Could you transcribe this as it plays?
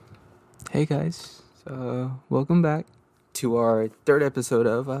Hey guys, welcome back to our third episode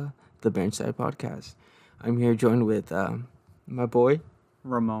of the Benchside Podcast. I'm here joined with my boy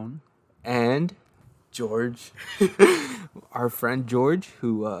Ramon. and George, our friend George,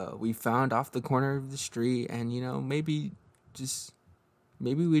 who we found off the corner of the street, and maybe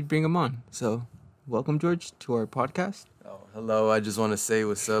we'd bring him on. So, welcome George to our podcast. Oh, hello. I just want to say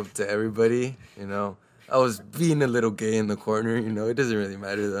what's up to everybody. I was being a little gay in the corner. It doesn't really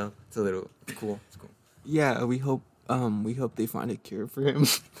matter though. It's a little cool. It's cool. Yeah, we hope they find a cure for him.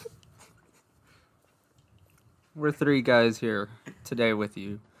 We're three guys here today with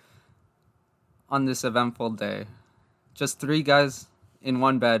you on this eventful day. Just three guys in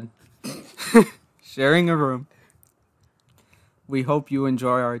one bed, sharing a room. We hope you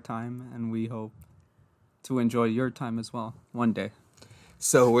enjoy our time, and we hope to enjoy your time as well one day.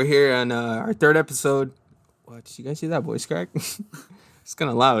 So we're here on our third episode. What, did you guys see that voice crack? It's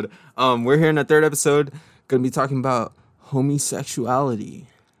kind of loud. We're here in the third episode. Gonna be talking about homosexuality.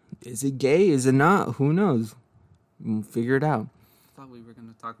 Is it gay? Is it not? Who knows? We'll figure it out. I thought we were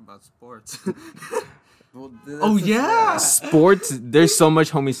going to talk about sports. Oh yeah! Sports. There's so much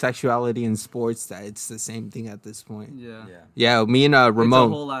homosexuality in sports that it's the same thing at this point. Yeah. Yeah. Me and It's a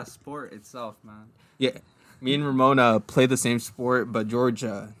Ramon. whole ass sport itself, man. Yeah. Me and Ramon play the same sport, but George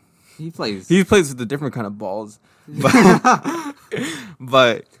He plays. he plays with a different kind of balls.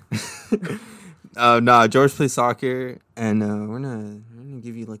 But George plays soccer, and we're gonna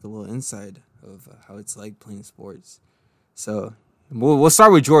give you like a little insight of how it's like playing sports. So we'll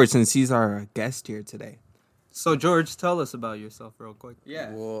start with George since he's our guest here today. So, George, tell us about yourself real quick.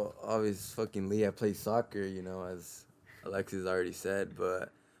 Yeah. Well, obviously, fucking Lee. I play soccer. As Alexis already said. But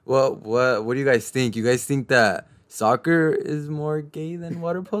what do you guys think? You guys think that soccer is more gay than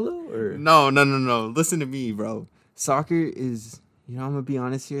water polo, or No. Listen to me, bro. Soccer is, I'm gonna be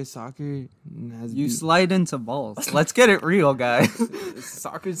honest here. Soccer has You slide into balls. Let's get it real, guys.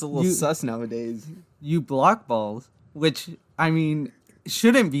 soccer's a little You- sus nowadays. You block balls, which, I mean,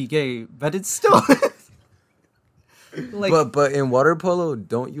 shouldn't be gay, but it's still... but in water polo,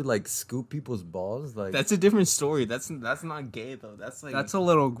 don't you like scoop people's balls? Like That's a different story. That's not gay though. That's like that's a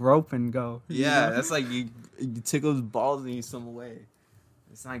little grope and go. yeah. That's like you tickle his balls and you swim away.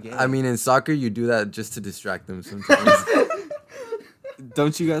 It's not gay. I mean, in soccer, you do that just to distract them sometimes.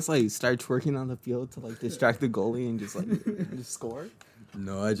 don't you guys like start twerking on the field to like distract the goalie and just like just score?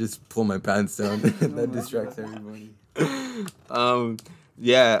 No, I just pull my pants down. That distracts everybody.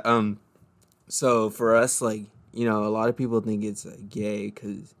 Yeah. So for us, like a lot of people think it's gay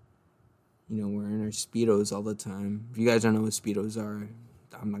because we're in our speedos all the time. If you guys don't know what speedos are,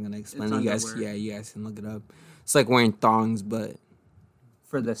 I'm not gonna explain It's it. You guys, underwear. you guys can look it up. It's like wearing thongs, but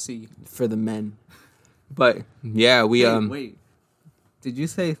For the sea. for the men. But yeah, we Wait. Did you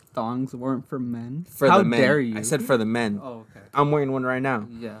say thongs weren't for men? for How the men. dare you? I said for the men. Oh, okay. I'm wearing one right now.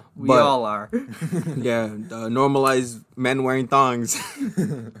 Yeah, we But- all are. Yeah, normalized men wearing thongs.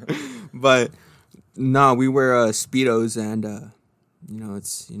 But no, we wear speedos, and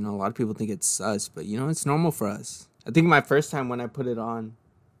it's a lot of people think it's sus, but it's normal for us. I think my first time when I put it on,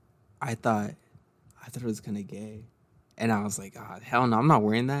 I thought it was kind of gay, and I was like, oh, hell no, I'm not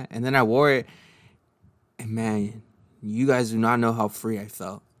wearing that. And then I wore it, and man, you guys do not know how free I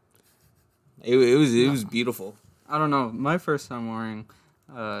felt. It was beautiful. I don't know. My first time wearing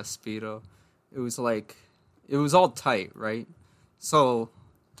Speedo, it was all tight, right? So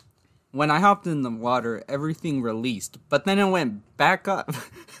when I hopped in the water, everything released, but then it went back up.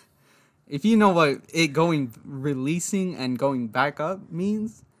 If you know what releasing and going back up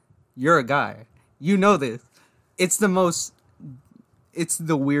means, you're a guy. You know this. It's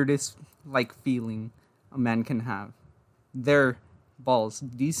the weirdest feeling a man can have. Their balls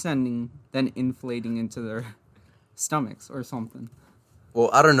descending, then inflating into their stomachs or something. Well,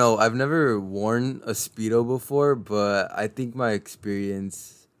 I don't know. I've never worn a Speedo before, but I think my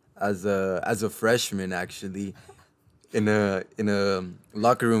experience as a freshman actually in a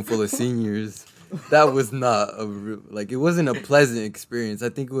locker room full of seniors, that was not it wasn't a pleasant experience. I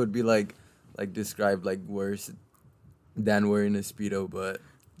think it would be described worse than wearing a Speedo, but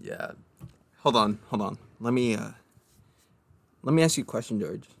yeah. Hold on. Let me ask you a question,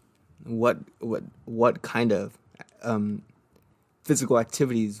 George. What kind of physical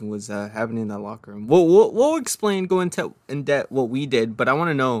activities was happening in that locker room? We'll explain, go into in depth what we did, but I want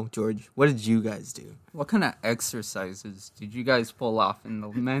to know, George, what did you guys do? What kind of exercises did you guys pull off in the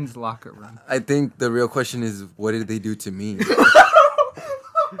men's locker room? I think the real question is, what did they do to me?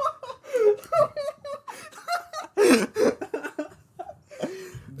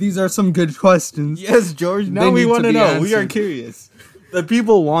 These are some good questions. Yes, George. They Now we need to want to be know. We are answered. curious. The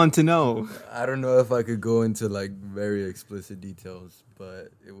people want to know. I don't know if I could go into like very explicit details,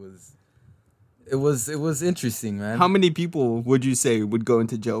 but it was interesting, man. How many people would you say would go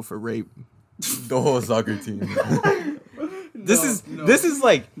into jail for rape? The whole soccer team. This is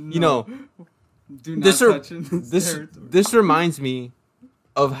like, you know, Do not this touch in this this territory. this reminds me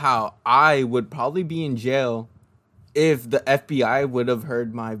of how I would probably be in jail if the FBI would have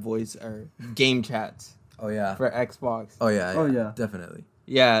heard my voice or game chats Oh yeah. for Xbox. Oh yeah. Oh, yeah. Definitely.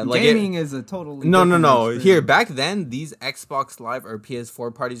 Yeah, like Gaming is a totally no. different Here, experience. back then, these Xbox Live or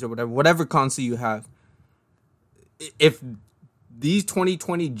PS4 parties or whatever console you have, if these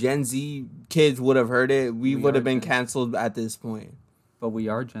 2020 Gen Z kids would have heard it, we We would are have been Gen Z. canceled at this point. But we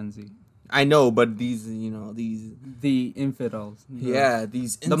are Gen Z. I know, but these, you know, these, The infidels.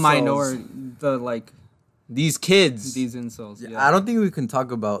 these The incels, minority. The like these kids. these insults. Yeah, Yeah. I don't think we can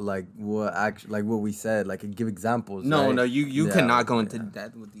talk about like what we said, like give examples. No, right? no, you Yeah, cannot go into yeah.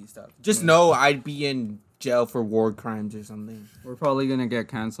 depth with these stuff. Just know I'd be in jail for war crimes or something. We're probably gonna get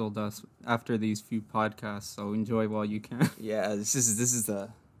canceled us after these few podcasts. So enjoy while you can. Yeah, this is the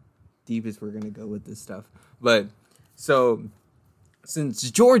deepest we're gonna go with this stuff. But so since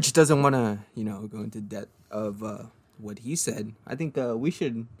George doesn't want to, you know, go into depth of what he said, I think we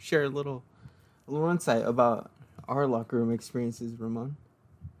should share a little insight about our locker room experiences, Ramon.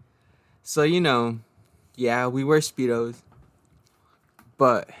 So you know, yeah, we wear speedos,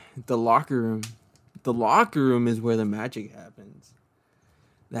 but the locker room is where the magic happens.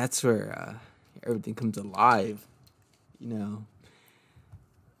 That's where everything comes alive. You know,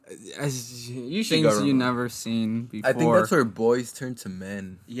 you should Things go, you Ramon. never seen before. I think that's where boys turn to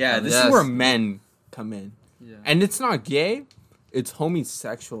men. Yeah, this Yes. is where men come in, Yeah. and it's not gay; it's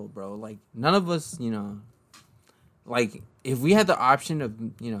homosexual, bro. Like none of us, you know, like if we had the option of,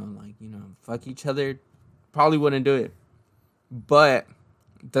 you know, like fuck each other, probably wouldn't do it. But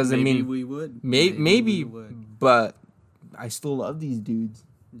doesn't maybe mean we would. maybe, we would. but I still love these dudes.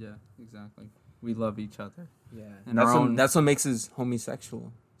 Yeah, exactly. We love each other. Yeah, And that's our what, own- that's what makes us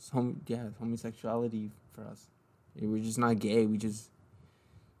homosexual. It's it's homosexuality for us. Yeah, we're just not gay. We're just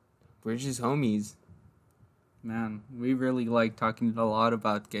homies. Man, we really like talking a lot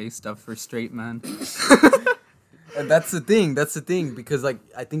about gay stuff for straight men. And that's the thing, because like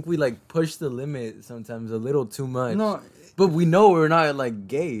I think we like push the limit sometimes a little too much. No, but we know we're not like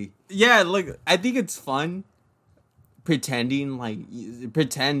gay. Yeah, look, I think it's fun pretend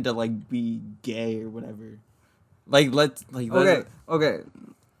to like be gay or whatever. Like let's okay.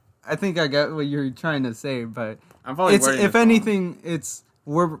 I think I get what you're trying to say, but I'm probably it's wording if this wrong. anything, it's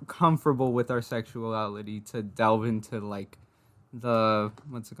we're comfortable with our sexuality to delve into like the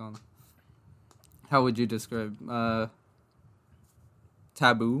what's it called? How would you describe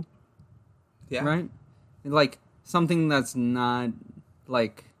taboo? Yeah. Right? Like something that's not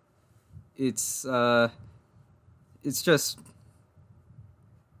like it's just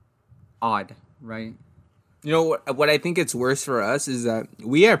odd, right? You know what I think it's worse for us is that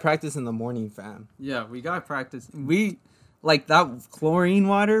we have practice in the morning, fam. Yeah, we got practice. We like that chlorine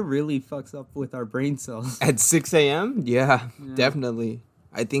water really fucks up with our brain cells. At 6 a.m.? Yeah, definitely.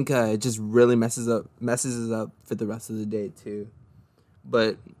 I think it just really messes us up for the rest of the day too.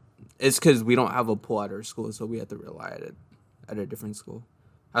 But it's because we don't have a pool at our school, so we have to rely on it at a different school.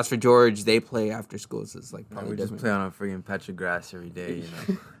 As for George, they play after school, so it's like probably We just different. play on a freaking patch of grass every day, you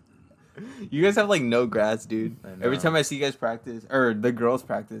know. You guys have like no grass, dude. I know. Every time I see you guys practice, or the girls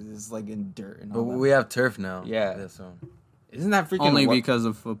practice, it's like in dirt and But all that. we have turf now. Yeah. So Isn't that freaking Only wor- because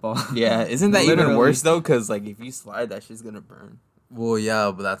of football. Yeah, isn't that even Literally. worse though? Because like if you slide, that shit's gonna burn. well,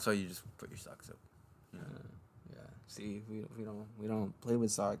 yeah, but that's why you just put your socks up. Yeah. See, we don't play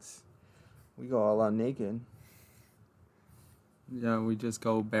with socks. We go all out naked. Yeah, we just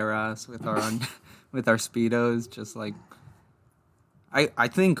go bare ass with our with our speedos, just like. I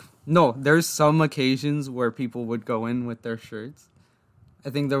think no. There's some occasions where people would go in with their shirts. I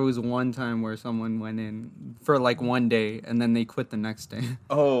think there was one time where someone went in for like one day and then they quit the next day.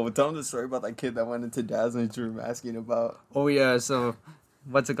 Oh, tell them the story about that kid that went into Dazzler's room asking about. Oh yeah, so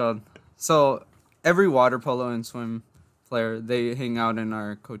what's it called? So every water polo and swim player, they hang out in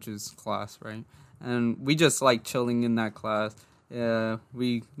our coach's class, right? And we just like chilling in that class. Yeah,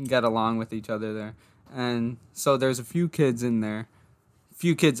 we get along with each other there. And so there's a few kids in there,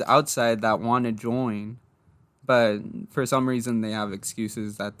 few kids outside that want to join, but for some reason they have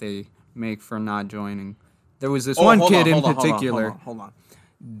excuses that they make for not joining. There was this one kid in particular. Hold on.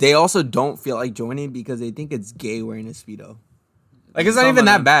 They also don't feel like joining because they think it's gay wearing a Speedo. Like, it's not Some even of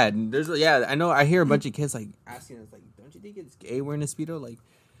that them. bad. I know, I hear a bunch of kids, like, asking us, like, don't you think it's gay wearing a Speedo? Like,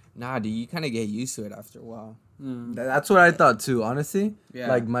 nah, dude, you kind of get used to it after a while. That's what I thought too, honestly. Yeah.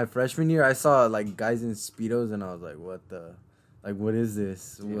 Like my freshman year, I saw like guys in speedos, and I was like, "What the? Like, what is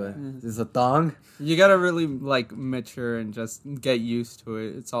this? What is this, a thong?" You gotta really like mature and just get used to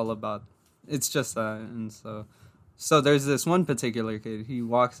it. It's just that, and so there's this one particular kid. He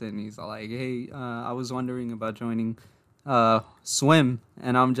walks in, he's like, "Hey, I was wondering about joining swim,"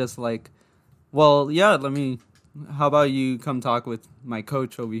 and I'm just like, "Well, yeah, how about you come talk with my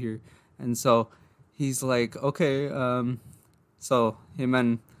coach over here?" And so he's like, "Okay." So him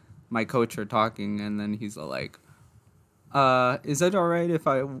and my coach are talking, and then he's like, "Is it all right if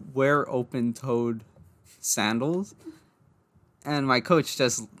I wear open-toed sandals?" And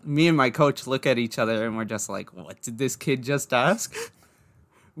me and my coach look at each other, and we're just like, "What did this kid just ask?"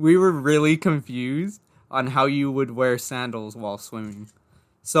 We were really confused on how you would wear sandals while swimming.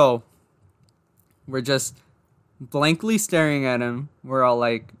 So we're just blankly staring at him. We're all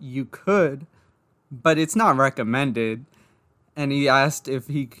like, "You could, but it's not recommended." And he asked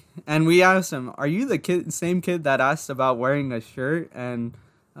and we asked him, "Are you the same kid that asked about wearing a shirt and,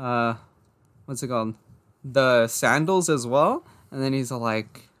 what's it called? The sandals as well?" And then he's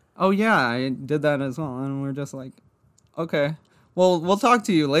like, "Oh yeah, I did that as well." And we're just like, "Okay, well, we'll talk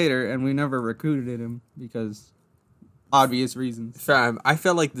to you later." And we never recruited him because obvious reasons. Fam, I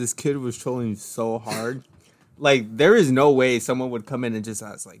felt like this kid was trolling so hard. Like, there is no way someone would come in and just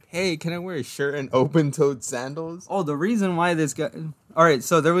ask, like, "Hey, can I wear a shirt and open-toed sandals?" Oh, the reason why this guy... All right,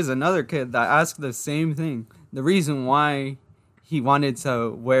 so there was another kid that asked the same thing. The reason why he wanted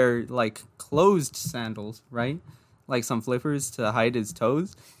to wear, like, closed sandals, right? Like some flippers to hide his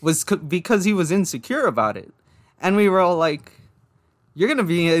toes, was because he was insecure about it. And we were all like, "You're going to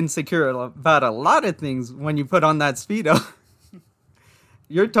be insecure about a lot of things when you put on that Speedo."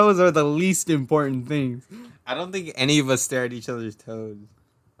 Your toes are the least important things. I don't think any of us stare at each other's toes.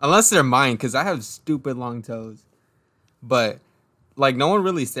 Unless they're mine, because I have stupid long toes. But, like, no one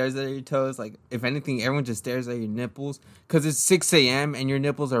really stares at your toes. Like, if anything, everyone just stares at your nipples. Because it's 6 a.m. and your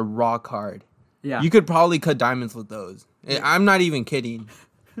nipples are rock hard. Yeah. You could probably cut diamonds with those. I'm not even kidding.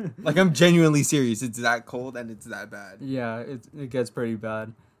 Like, I'm genuinely serious. It's that cold and it's that bad. Yeah, it gets pretty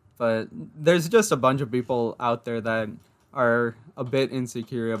bad. But there's just a bunch of people out there that are a bit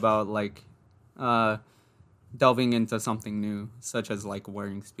insecure about, like, delving into something new, such as, like,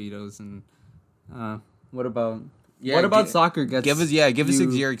 wearing Speedos. And what about soccer? Give us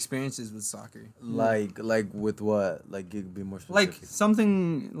your experiences with soccer. Like with what? Like, you could be more Like specific.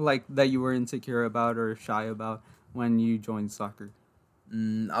 something like that you were insecure about or shy about when you joined soccer.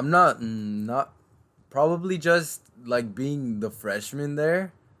 I'm not probably just like being the freshman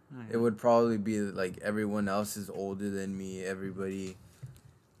there. It would probably be like everyone else is older than me. Everybody.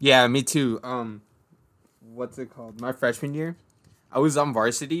 Yeah, me too. What's it called? My freshman year, I was on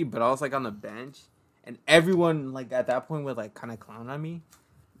varsity, but I was like on the bench, and everyone like at that point would like kind of clown on me.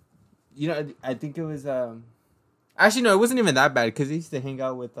 You know, I think it was actually no, it wasn't even that bad because I used to hang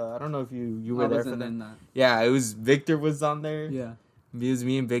out with I don't know if you were there for that. In that. Yeah, it was Victor was on there. Yeah. It was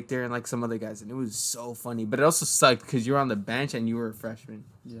me and Victor and like some other guys, and it was so funny. But it also sucked because you were on the bench and you were a freshman.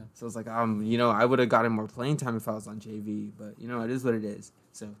 Yeah. So it's like I would have gotten more playing time if I was on JV. But it is what it is.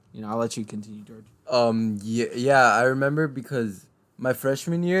 So I'll let you continue, George. Yeah, I remember because my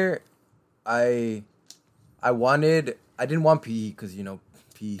freshman year, I didn't want PE because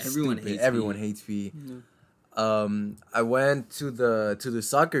PE. Everyone hates PE. Yeah. I went to the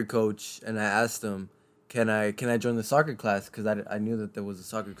soccer coach and I asked him, Can I join the soccer class? Because I knew that there was a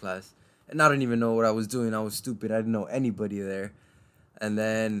soccer class. And I didn't even know what I was doing. I was stupid. I didn't know anybody there. And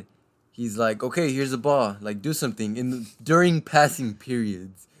then he's like, "Okay, here's a ball. Like, do something during passing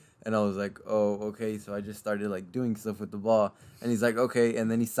periods." And I was like, "Oh, okay." So I just started like doing stuff with the ball. And he's like, "Okay."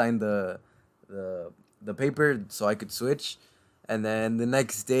 And then he signed the paper so I could switch. And then the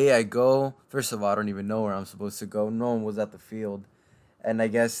next day I go. First of all, I don't even know where I'm supposed to go. No one was at the field. And I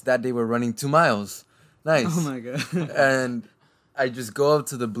guess that day we're running 2 miles. Nice. Oh my god. And I just go up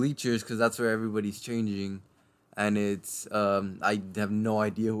to the bleachers because that's where everybody's changing. And it's, I have no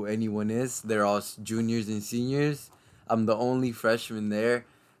idea who anyone is. They're all juniors and seniors. I'm the only freshman there.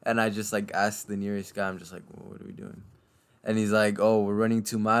 And I just like asked the nearest guy, I'm just like, well, "What are we doing?" And he's like, "Oh, we're running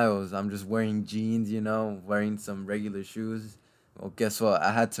 2 miles. I'm just wearing jeans, wearing some regular shoes." Well, guess what?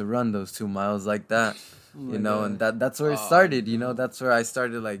 I had to run those 2 miles like that. And that's where it started, That's where I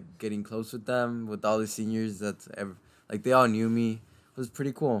started, like, getting close with them, with all the seniors. They all knew me. It was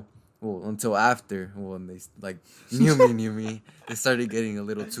pretty cool. Well, until after, when they, like, knew me. They started getting a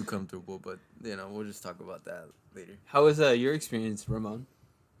little too comfortable, but, we'll just talk about that later. How was your experience, Ramon?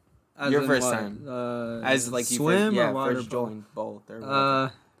 Your first time. As, like, swim or water first polo? joined both.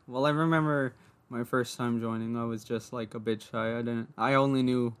 Well, I remember my first time joining, I was just like a bit shy. I only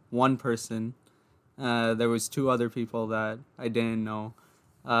knew one person. There was two other people that I didn't know.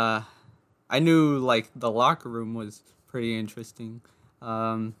 I knew like the locker room was pretty interesting.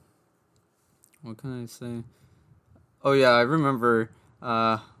 What can I say? Oh yeah, I remember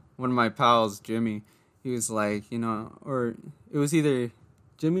one of my pals, Jimmy. He was like, or it was either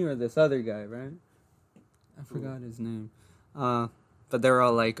Jimmy or this other guy, right? I forgot his name. But they were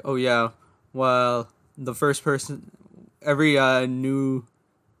all like, "Oh yeah, well, the first person, every new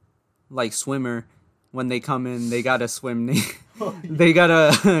like swimmer, when they come in, they gotta swim naked. They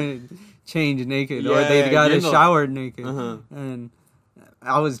gotta change naked, or they gotta shower naked." Uh-huh. And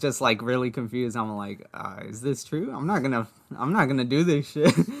I was just like really confused. I'm like, "Is this true? I'm not gonna do this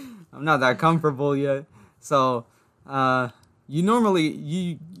shit. I'm not that comfortable yet." So, you normally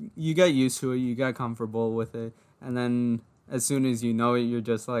you get used to it, you get comfortable with it, and then as soon as you know it, you're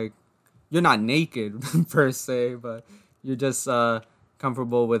just like, you're not naked per se, but you're just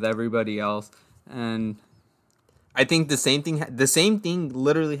comfortable with everybody else. And I think the same thing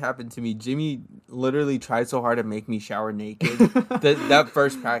literally happened to me. Jimmy literally tried so hard to make me shower naked that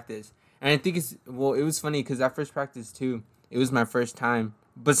first practice. And I think it was funny because that first practice too, it was my first time.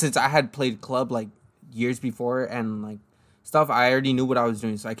 But since I had played club like years before and like stuff, I already knew what I was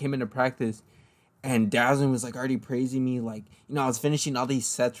doing. So I came into practice and Dazzlin was like already praising me. Like, I was finishing all these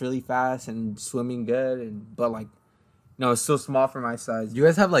sets really fast and swimming good. But like, it's still small for my size. You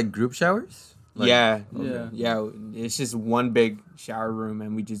guys have like group showers? Like, yeah. Okay. Yeah. It's just one big shower room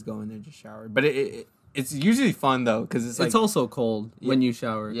and we just go in there to shower. But it's usually fun though because it's like, it's also cold when you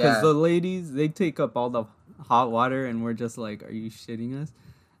shower because Yeah. the ladies, they take up all the hot water and we're just like, are you shitting us?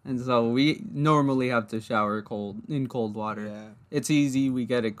 And so we normally have to shower in cold water. Yeah. It's easy, we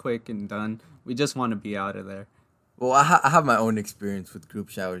get it quick and done. We just want to be out of there. Well, I have my own experience with group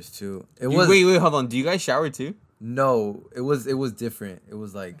showers too. Wait, hold on. Do you guys shower too? No, it was different. It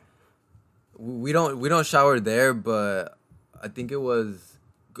was like we don't shower there, but I think it was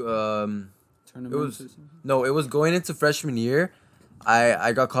Tournaments. it was going into freshman year.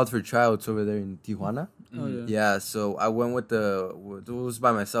 I got called for tryouts over there in Tijuana. Oh yeah. Yeah, so I went it was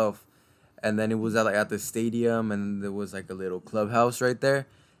by myself, and then it was at the stadium, and there was like a little clubhouse right there,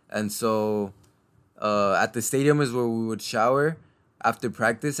 and so at the stadium is where we would shower after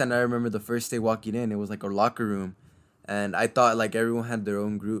practice. And I remember the first day walking in, it was like a locker room, and I thought like everyone had their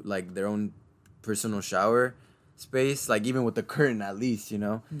own group, like their own personal shower space, like even with the curtain at least,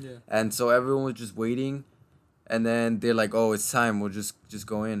 Yeah. And so everyone was just waiting, and then they're like, "Oh, it's time. We'll just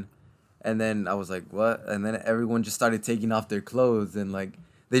go in." And then I was like, "What?" And then everyone just started taking off their clothes, and like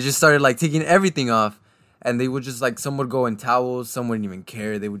they just started like taking everything off, and they would just like, some would go in towels, some wouldn't even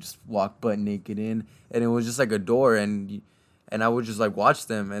care. They would just walk butt naked in, and it was just like a door, and I would just like watch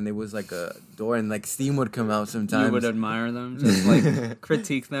them, and it was like a door, and like steam would come out sometimes. You would admire them, just like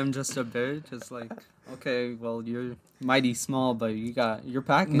critique them just a bit, just like, okay, well, you're mighty small, but you're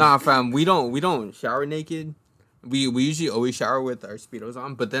packing. Nah, fam. We don't shower naked. We usually always shower with our Speedos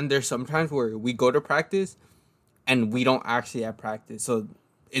on. But then there's sometimes where we go to practice, and we don't actually have practice. So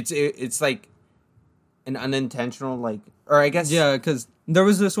it's like an unintentional or I guess Yeah, because there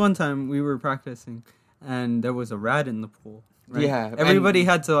was this one time we were practicing, and there was a rat in the pool. Right? Yeah, Everybody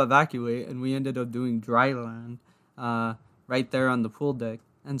had to evacuate, and we ended up doing dry land right there on the pool deck.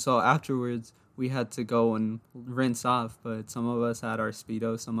 And so afterwards, we had to go and rinse off, but some of us had our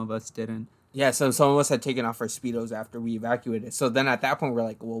Speedos, some of us didn't. Yeah, so some of us had taken off our Speedos after we evacuated. So then at that point, we're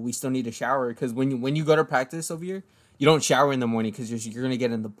like, well, we still need to shower. Because when you go to practice over here, you don't shower in the morning because you're going to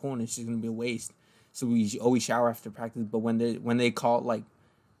get in the pool and it's just going to be a waste. So we always shower after practice. But when they call like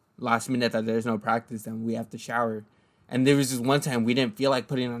last minute that there's no practice, then we have to shower. And there was this one time we didn't feel like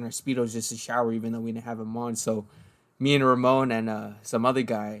putting on our Speedos just to shower, even though we didn't have them on. So me and Ramon and some other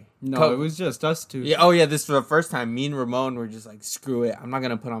guy. No, it was just us two. Yeah, oh yeah, this was the first time. Me and Ramon were just like, screw it. I'm not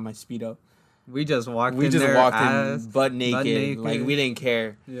going to put on my Speedo. We just walked We in just there walked ass, in butt naked. Like, we didn't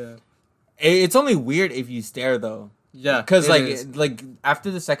care. Yeah. It's only weird if you stare, though. Yeah. Because, it is. like,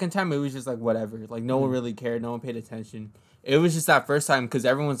 after the second time, it was just, like, whatever. Like, no one really cared. No one paid attention. It was just that first time because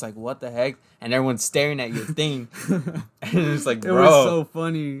everyone's like, what the heck? And everyone's staring at your thing. And it's like, bro. It was so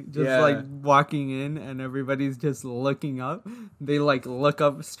funny, just Yeah. like walking in and everybody's just looking up. They like look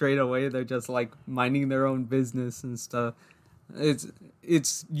up straight away. They're just like minding their own business and stuff.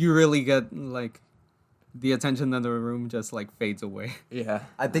 It's you really get like the attention of the room just like fades away. Yeah.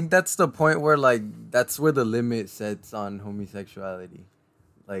 I think that's the point where like that's where the limit sets on homosexuality,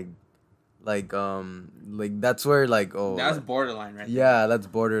 like that's where like That's borderline, right? yeah, that's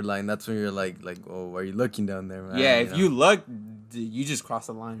borderline. That's when you're like oh, are you looking down there, man? Yeah, if you look, you just crossed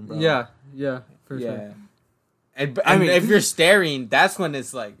the line, bro. Yeah, for yeah. sure. And I mean- if you're staring, that's when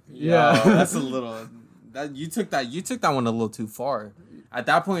it's like, Yeah. yeah, that's a little. That you took that one a little too far. At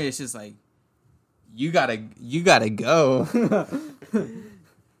that point, it's just like, you gotta go.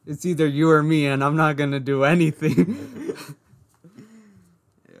 It's either you or me, and I'm not gonna do anything.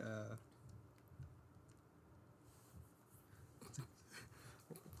 Yeah.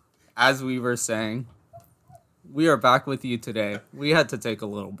 As we were saying, we are back with you today. We had to take a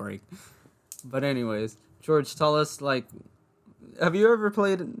little break. But anyways, George, tell us, like, have you ever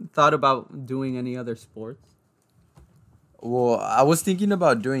thought about doing any other sports? Well, I was thinking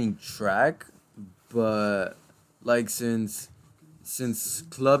about doing track, but like since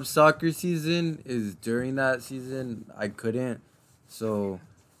club soccer season is during that season, I couldn't. So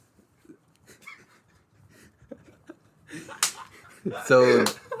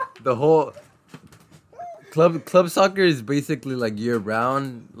the whole club soccer is basically like year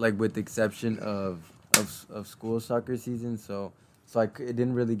round, like with the exception of school soccer season. So it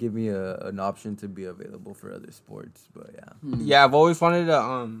didn't really give me an option to be available for other sports. But yeah. Yeah, I've always wanted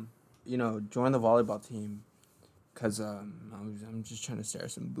to join the volleyball team, cause I'm just trying to stare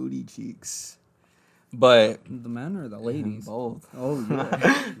some booty cheeks, but The men or the ladies? both. Oh,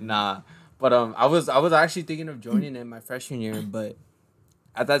 yeah. Nah, but I was actually thinking of joining it my freshman year, but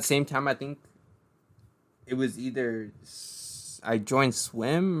at that same time, I think it was either I joined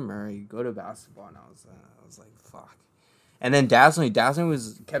swim or I go to basketball, and I was like, fuck. And then Dazzling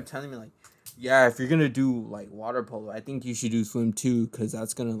kept telling me like, yeah, if you're gonna do like water polo, I think you should do swim too, cause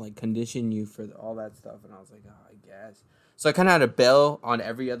that's gonna like condition you for all that stuff. And I was like, oh, I guess. So I kind of had a bail on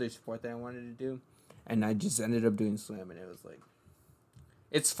every other sport that I wanted to do, and I just ended up doing swim, and it was like,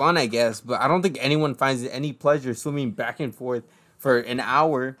 it's fun, I guess, but I don't think anyone finds any pleasure swimming back and forth for an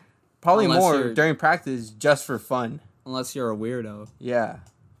hour, probably Unless more you're- during practice, just for fun. Unless you're a weirdo. Yeah.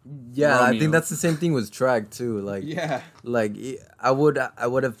 Yeah, I Romeo. think that's the same thing with track too. Like, Yeah. like I would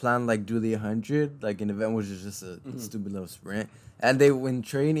have planned like do the 100, like an event which is just a stupid little sprint. And they when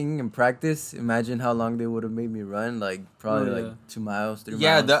training and practice, imagine how long they would have made me run. Like probably Oh, yeah. like 2 miles, 3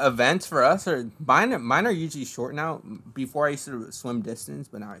 Yeah, miles. the events for us are mine are usually short now. Before I used to swim distance,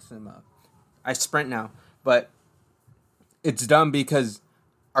 but now I sprint now. But it's dumb because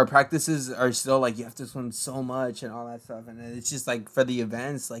our practices are still like you have to swim so much and all that stuff, and it's just like for the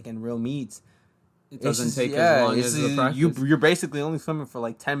events, like in real meets, It doesn't it's just- take as long it's as the just- practice. You're basically only swimming for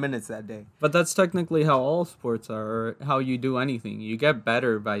like 10 minutes that day. But that's technically how all sports are, or how you do anything. You get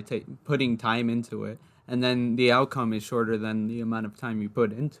better by putting time into it, and then the outcome is shorter than the amount of time you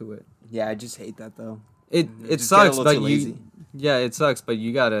put into it. Yeah, I just hate that though. It Just get a sucks, little but too lazy. yeah, it sucks, but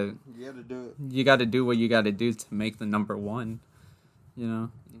you gotta You gotta do it. do what you gotta do to make the number one. You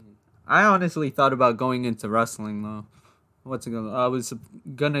know, I honestly thought about going into wrestling though. I was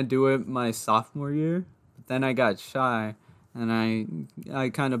gonna do it my sophomore year, but then I got shy, and I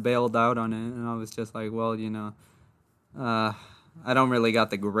kind of bailed out on it, and I was just like, well, I don't really got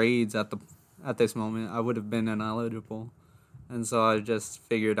the grades at this moment. I would have been ineligible, and so I just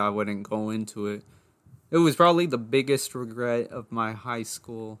figured I wouldn't go into it. It was probably the biggest regret of my high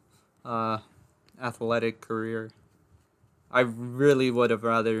school athletic career. I really would have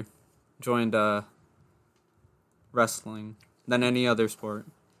rather joined wrestling than any other sport,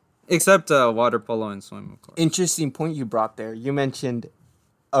 except water polo and swim, of course. Interesting point you brought there. You mentioned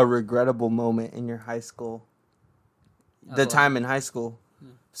a regrettable moment in your high school. The Athletic. time in high school.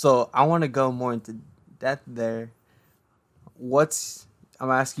 So I want to go more into that there. I'm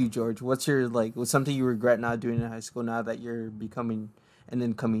asking you, George, what's something you regret not doing in high school now that you're becoming an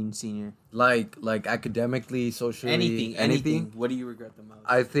incoming senior? like academically, socially, Anything. What do you regret the most?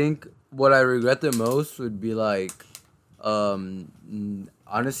 I think what I regret the most would be like,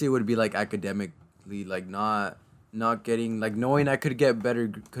 honestly, it would be like academically, like not getting, like knowing I could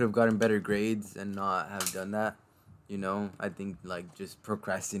have gotten better grades and not have done that. You know, I think like just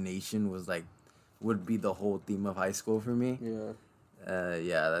procrastination would be the whole theme of high school for me. Yeah.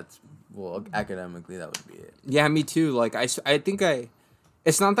 Yeah, academically that would be it. Yeah, me too. Like I think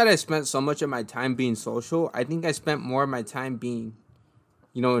it's not that I spent so much of my time being social. I think I spent more of my time being,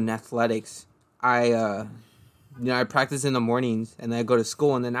 in athletics. I practice in the mornings and then I go to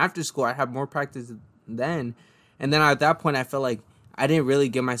school, and then after school I have more practice then. And then at that point I felt like I didn't really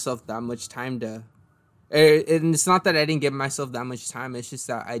give myself that much time to. And it's not that I didn't give myself that much time. It's just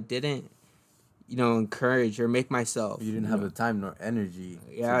that I didn't, encourage or make myself. You didn't have the time nor energy.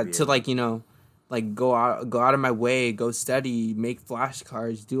 Yeah, be to able- go out of my way, go study, make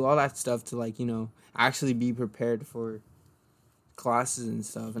flashcards, do all that stuff to actually be prepared for classes and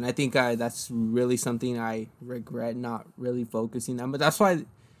stuff. And I think that's really something I regret not really focusing on. But that's why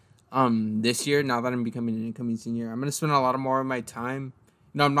this year, now that I'm becoming an incoming senior, I'm gonna spend a lot of more of my time.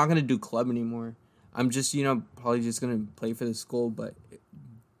 I'm not gonna do club anymore. I'm just, probably just gonna play for the school, but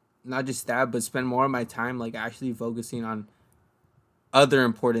not just that, but spend more of my time like actually focusing on other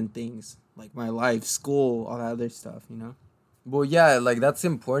important things like my life, school, all that other stuff. Well, yeah, like that's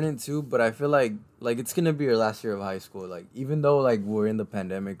important too, but I feel like it's gonna be your last year of high school. Like even though like we're in the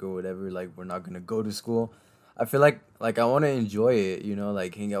pandemic or whatever, like we're not gonna go to school. I feel like I want to enjoy it,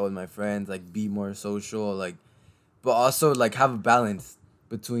 like hang out with my friends, like be more social, like, but also like have a balance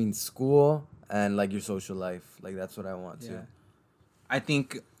between school and like your social life. Like that's what I want too. I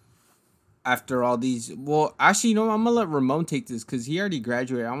think after all these, well, actually, I'm gonna let Ramon take this because he already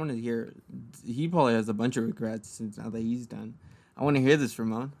graduated. I want to hear. He probably has a bunch of regrets since now that he's done. I want to hear this,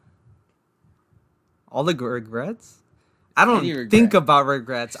 Ramon. All the regrets? I don't think about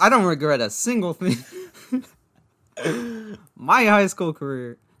regrets. I don't regret a single thing. My high school,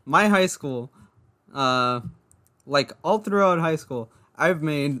 like all throughout high school, I've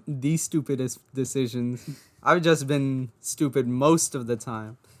made the stupidest decisions. I've just been stupid most of the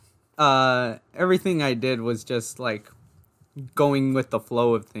time. Everything I did was just like going with the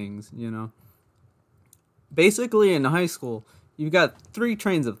flow of things, Basically, in high school, you've got 3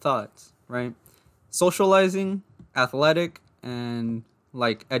 trains of thoughts, right? Socializing, athletic, and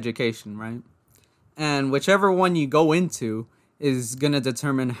like education, right? And whichever one you go into is gonna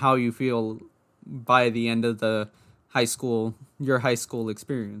determine how you feel by the end of your high school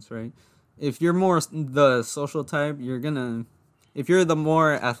experience, right? If you're more the social type, if you're the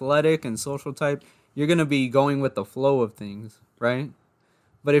more athletic and social type, you're going to be going with the flow of things, right?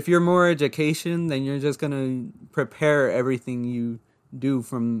 But if you're more education, then you're just going to prepare everything you do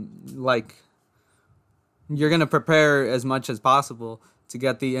you're going to prepare as much as possible to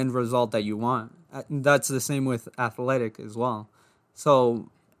get the end result that you want. That's the same with athletic as well. So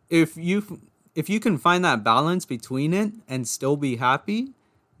if you can find that balance between it and still be happy,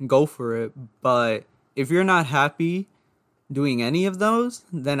 go for it. But if you're not happy doing any of those,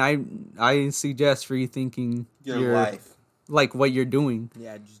 then I suggest rethinking your life, like what you're doing.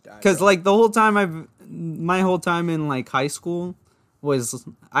 Yeah, just die. Because like my whole time in like high school was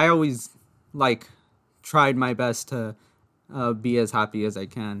I always like tried my best to be as happy as I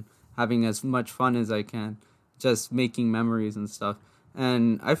can, having as much fun as I can, just making memories and stuff.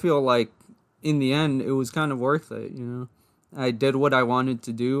 And I feel like in the end it was kind of worth it. I did what I wanted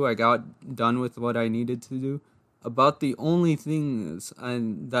to do. I got done with what I needed to do. About the only things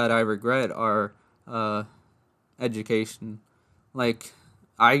that I regret are education. Like,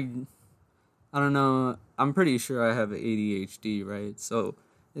 I don't know. I'm pretty sure I have ADHD, right? So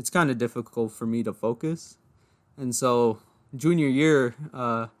it's kind of difficult for me to focus. And so junior year,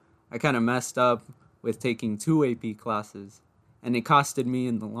 I kind of messed up with taking 2 AP classes. And it costed me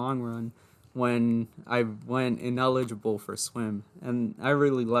in the long run when I went ineligible for swim. And I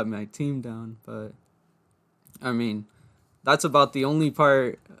really let my team down, but I mean, that's about the only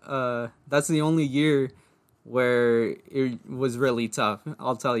part, that's the only year where it was really tough.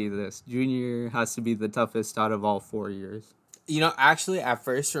 I'll tell you this. Junior year has to be the toughest out of all 4 years. Actually, at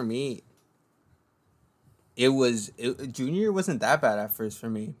first for me, junior year wasn't that bad at first for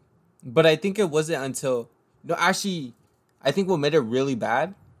me. But I think it wasn't until, actually, I think what made it really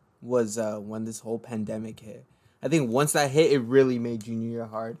bad was when this whole pandemic hit. I think once that hit, it really made junior year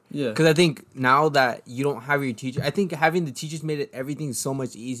hard. Yeah. Because I think now that you don't have your teacher, I think having the teachers made everything so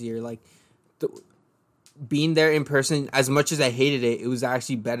much easier. Like, being there in person, as much as I hated it, it was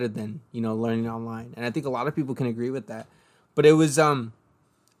actually better than, learning online. And I think a lot of people can agree with that. But it was,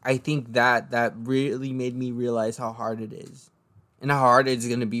 I think that really made me realize how hard it is. And how hard it's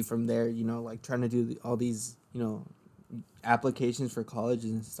going to be from there, like trying to do all these, applications for colleges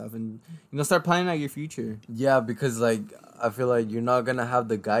and stuff, and start planning out your future. Yeah, because like I feel like you're not gonna have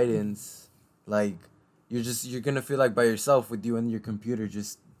the guidance. Like you're gonna feel like by yourself with you and your computer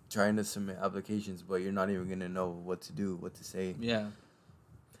just trying to submit applications, but you're not even gonna know what to do, what to say. Yeah,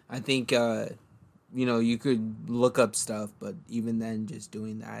 I think you could look up stuff, but even then, just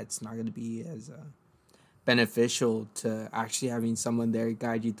doing that, it's not gonna be as beneficial to actually having someone there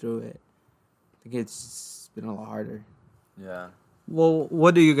guide you through it. I think it's been a lot harder. Yeah. Well,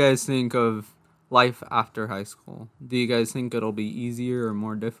 what do you guys think of life after high school? Do you guys think it'll be easier or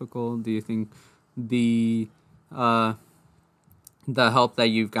more difficult? Do you think the help that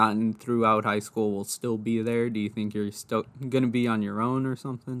you've gotten throughout high school will still be there? Do you think you're still going to be on your own or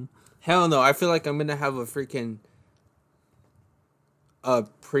something? Hell no. I feel like I'm going to have a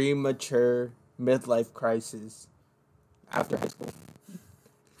premature midlife crisis after high school.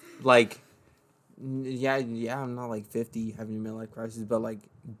 Like, yeah, I'm not like 50 having a midlife crisis, but like,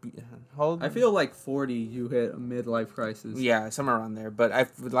 how old? I feel like 40, you hit a midlife crisis. Yeah, somewhere around there. But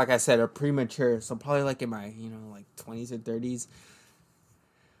like I said, a premature. So probably like in my, like 20s or 30s.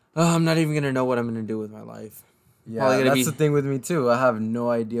 Oh, I'm not even gonna know what I'm gonna do with my life. Yeah, Probably gonna that's be- the thing with me too. I have no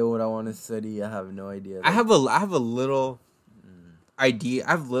idea what I want to study. I have no idea. I have a little idea.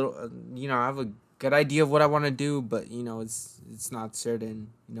 I have a good idea of what I want to do, but it's not certain.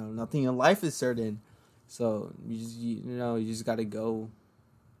 Nothing in life is certain. So you just gotta go.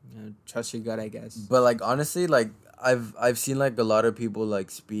 Trust your gut, I guess. But like honestly, like I've seen like a lot of people like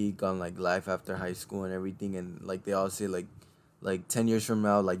speak on like life after high school and everything, and like they all say like 10 years from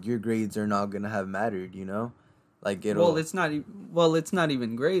now, like your grades are not gonna have mattered, like it'll. Well, it's not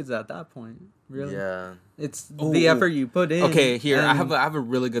even grades at that point, really. Yeah. It's Oh, the effort you put in. Okay, here I and- have a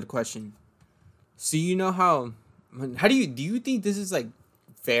really good question. So how do you think this is like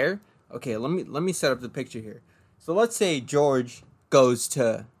fair? Okay, let me set up the picture here. So let's say George goes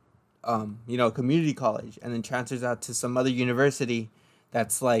to community college and then transfers out to some other university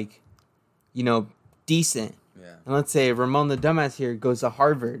that's like decent. Yeah. And let's say Ramon the dumbass here goes to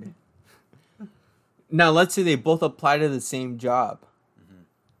Harvard. Now let's say they both apply to the same job.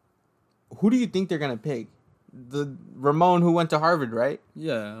 Who do you think they're gonna pick? The Ramon who went to Harvard, right?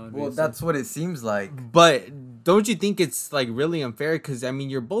 Yeah. Well, obviously. that's what it seems like. But don't you think it's like really unfair? Because I mean,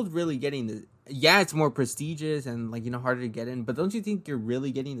 you're both really getting the. Yeah, it's more prestigious and like harder to get in. But don't you think you're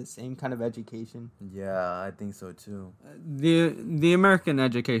really getting the same kind of education? Yeah, I think so too. The American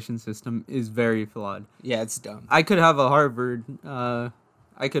education system is very flawed. Yeah, it's dumb. I could have a Harvard.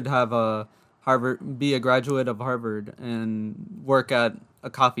 I could have a Harvard, be a graduate of Harvard, and work at a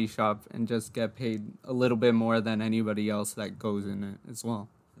coffee shop and just get paid a little bit more than anybody else that goes in it as well.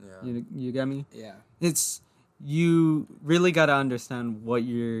 Yeah. You get me? Yeah. It's you really got to understand what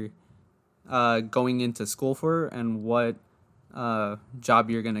you're going into school for and what job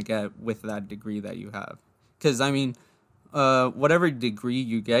you're gonna get with that degree that you have. Because I mean, whatever degree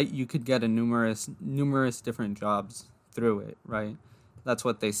you get, you could get a numerous different jobs through it, right? That's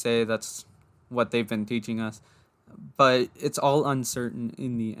what they say. That's what they've been teaching us. But it's all uncertain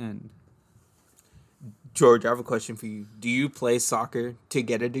in the end. George, I have a question for you. Do you play soccer to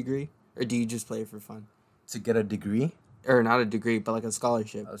get a degree, or do you just play it for fun? To get a degree? Or not a degree, but like a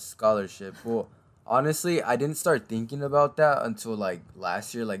scholarship. A scholarship. Well, honestly, I didn't start thinking about that until like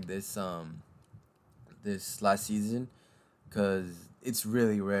last year, like this last season, because it's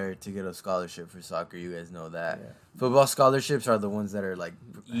really rare to get a scholarship for soccer. You guys know that. Yeah. Football scholarships are the ones that are like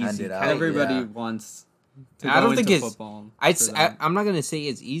Easy. handed out. Everybody yeah. wants to I go don't think into it's- football. I'm not gonna say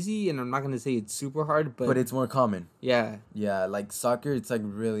it's easy, and I'm not gonna say it's super hard, but But it's more common. yeah. Yeah, like soccer, it's like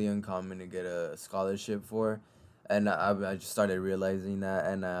really uncommon to get a scholarship for, and I just started realizing that,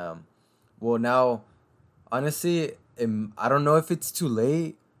 and well now, honestly, I don't know if it's too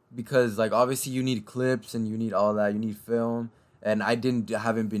late because like obviously you need clips and you need all that, you need film, and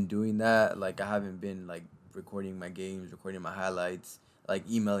haven't been doing that. Like I haven't been like recording my games, recording my highlights, like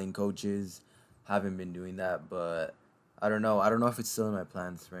emailing coaches. Haven't been doing that, but I don't know. I don't know if it's still in my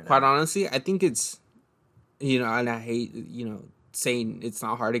plans right now. Quite honestly, I think it's, and I hate, saying it's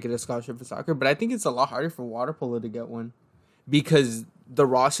not hard to get a scholarship for soccer, but I think it's a lot harder for water polo to get one because the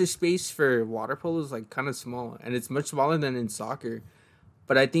roster space for water polo is like kind of small and it's much smaller than in soccer.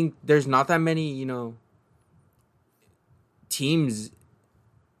 But I think there's not that many, teams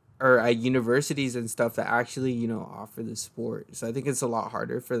or at universities and stuff that actually, offer the sport. So I think it's a lot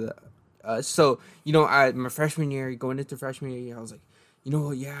harder for so, my freshman year, going into freshman year, I was like,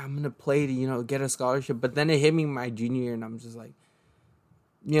 yeah, I'm going to play to, get a scholarship. But then it hit me my junior year, and I'm just like,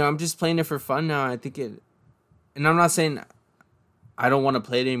 I'm just playing it for fun now. I think and I'm not saying I don't want to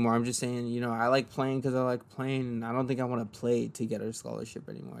play it anymore. I'm just saying, I like playing because I like playing, and I don't think I want to play to get a scholarship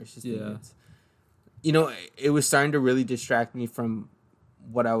anymore. It's just, it was starting to really distract me from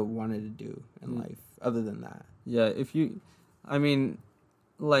what I wanted to do in life other than that. Yeah,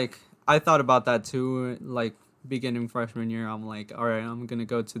 I thought about that too, like beginning freshman year. I'm like, all right, I'm going to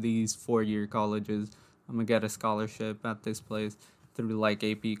go to these 4-year colleges. I'm going to get a scholarship at this place through like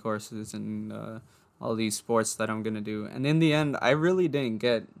AP courses and all these sports that I'm going to do. And in the end, I really didn't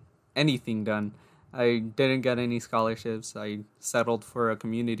get anything done. I didn't get any scholarships. I settled for a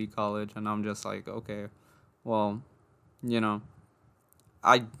community college, and I'm just like, okay, well,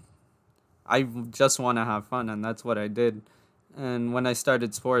 I just want to have fun, and that's what I did. And when I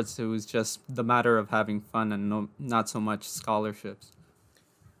started sports, it was just the matter of having fun and not so much scholarships.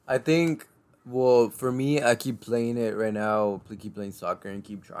 I think, well, for me, I keep playing it right now. Keep playing soccer and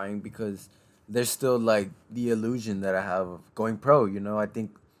keep trying because there's still like the illusion that I have of going pro. You know, I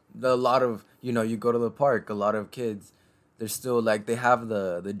think a lot of, you know, you go to the park, a lot of kids, they're still like they have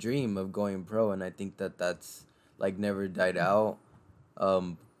the dream of going pro, and I think that that's like never died out.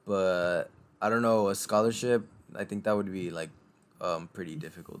 But I don't know, a scholarship, I think that would be like pretty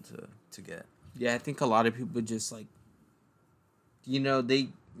difficult to get. Yeah, I think a lot of people just like, you know, they,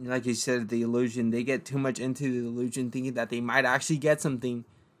 like you said, the illusion, they get too much into the illusion thinking that they might actually get something,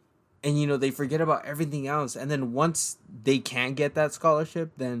 and you know, they forget about everything else. And then once they can't get that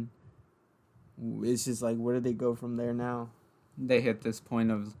scholarship, then it's just like, where do they go from there now? They hit this point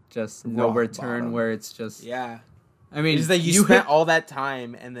of just no Rock return bottom. where it's just, Yeah. I mean, It's like you spent all that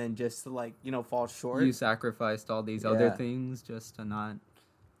time and then just to like, you know, fall short. you sacrificed all these other Yeah. things just to not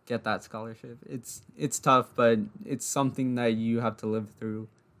get that scholarship. It's tough, but it's something that you have to live through,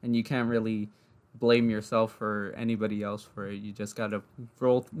 and you can't really blame yourself or anybody else for it. You just gotta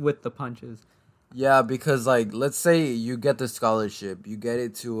roll with the punches. Yeah, because like let's say you get the scholarship, you get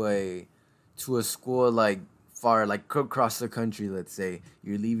it to a school like far, like across the country. Let's say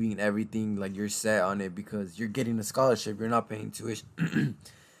you're leaving everything, like you're set on it because you're getting a scholarship. You're not paying tuition.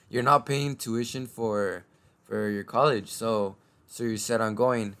 You're not paying tuition for your college, so you're set on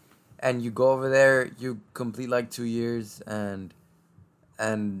going, and you go over there. You complete like 2 years, and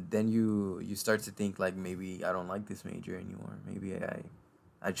then you start to think like, maybe I don't like this major anymore. Maybe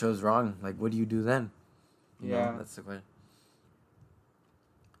I chose wrong. Like, what do you do then? You Yeah. know, that's the question.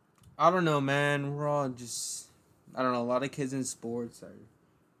 I don't know, man. We're all just, I don't know. A lot of kids in sports are,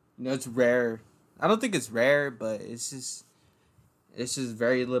 you know, it's rare. I don't think it's rare, but it's just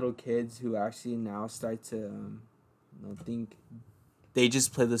very little kids who actually now start to, you know, think they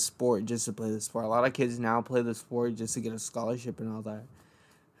just play the sport just to play the sport. A lot of kids now play the sport just to get a scholarship and all that.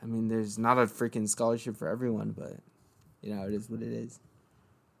 I mean, there's not a freaking scholarship for everyone, but, you know, it is what it is.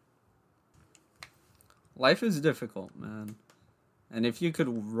 Life is difficult, man. And if you could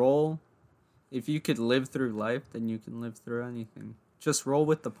live through life, then you can live through anything. Just roll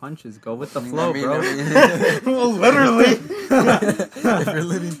with the punches. Go with the flow, bro. Well, literally. If you're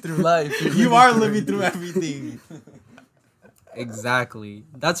living through life, You are living through everything. Exactly.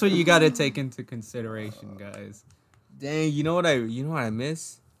 That's what you got to take into consideration, guys. Dang, you know what I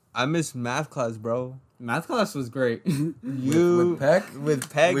miss? I miss math class, bro. Math class was great. with Peck, with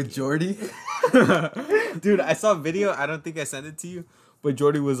Peck, with Jordy. dude. I saw a video. I don't think I sent it to you, but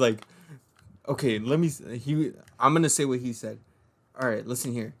Jordy was like, "Okay, I'm gonna say what he said. All right,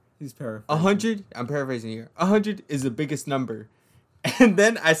 listen here. He's paraphrasing. 100. I'm paraphrasing here. 100 is the biggest number." And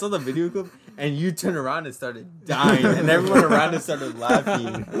then I saw the video clip, and you turned around and started dying, and everyone around us started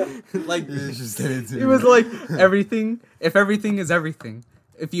laughing. Like, It was like everything. If everything is everything,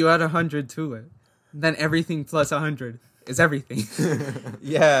 if you add 100 to it, then everything plus 100 is everything.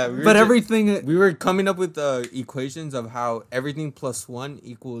 yeah, But everything. we were coming up with equations of how everything plus 1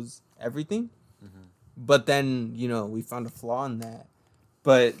 equals everything. But then, you know, we found a flaw in that.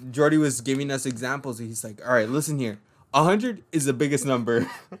 But Jordy was giving us examples. And he's like, all right, listen here. 100 is the biggest number.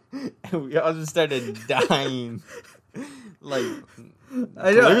 And we all just started dying. Like,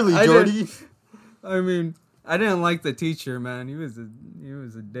 clearly, Jordy. I mean, I didn't like the teacher, man. He was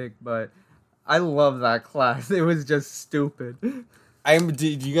a dick, but I love that class. It was just stupid. Do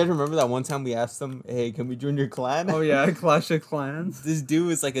you guys remember that one time we asked him, hey, can we join your clan? Oh yeah, Clash of Clans. This dude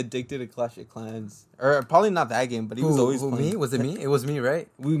was like addicted to Clash of Clans. Or probably not that game, but he was always who, playing. me? Was it me? It was me, right?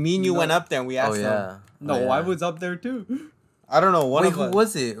 Me and you went up there and we asked him. No, Oh, yeah. I was up there too. I don't know. Wait, who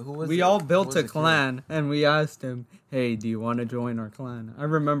was it? Who was We it? all Who built was a the kid? clan, and we asked him, "Hey, do you want to join our clan?" I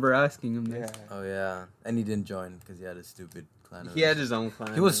remember asking him this. Yeah. Oh yeah, and he didn't join because he had a stupid clan. He had his own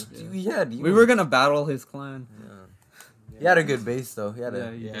clan. He was. Yeah. He We were gonna battle his clan. Yeah. He had a good base though. He had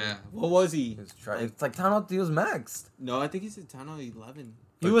a. Yeah. What was he? It's like Town He was maxed. No, I think he's at Tano 11.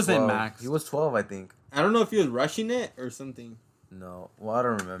 He Like was in 12. max. He was 12, I think. I don't know if he was rushing it or something. No, well I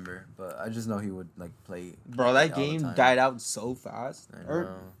don't remember, but I just know he would like play. Bro, that all the game time. died out so fast. I Or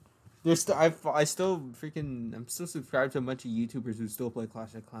know. there's I'm still subscribed to a bunch of YouTubers who still play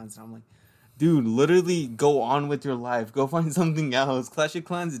Clash of Clans, and I'm like, dude, literally go on with your life. Go find something else. Clash of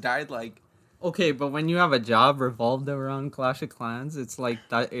Clans died like. Okay, but when you have a job revolved around Clash of Clans, it's like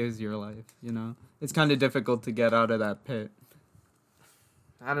that is your life, you know? It's kind of difficult to get out of that pit.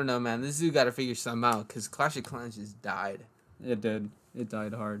 I don't know, man. This dude got to figure something out because Clash of Clans just died. It did. It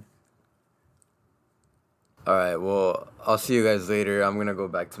died hard. All right, well I'll see you guys later. I'm gonna go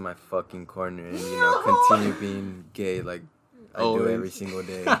back to my fucking corner and continue being gay like I do Always. every single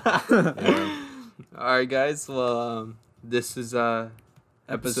day. Yeah. All right, guys. Well, this is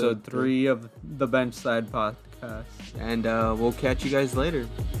Episode 3 of the Benchside Podcast. and we'll catch you guys later.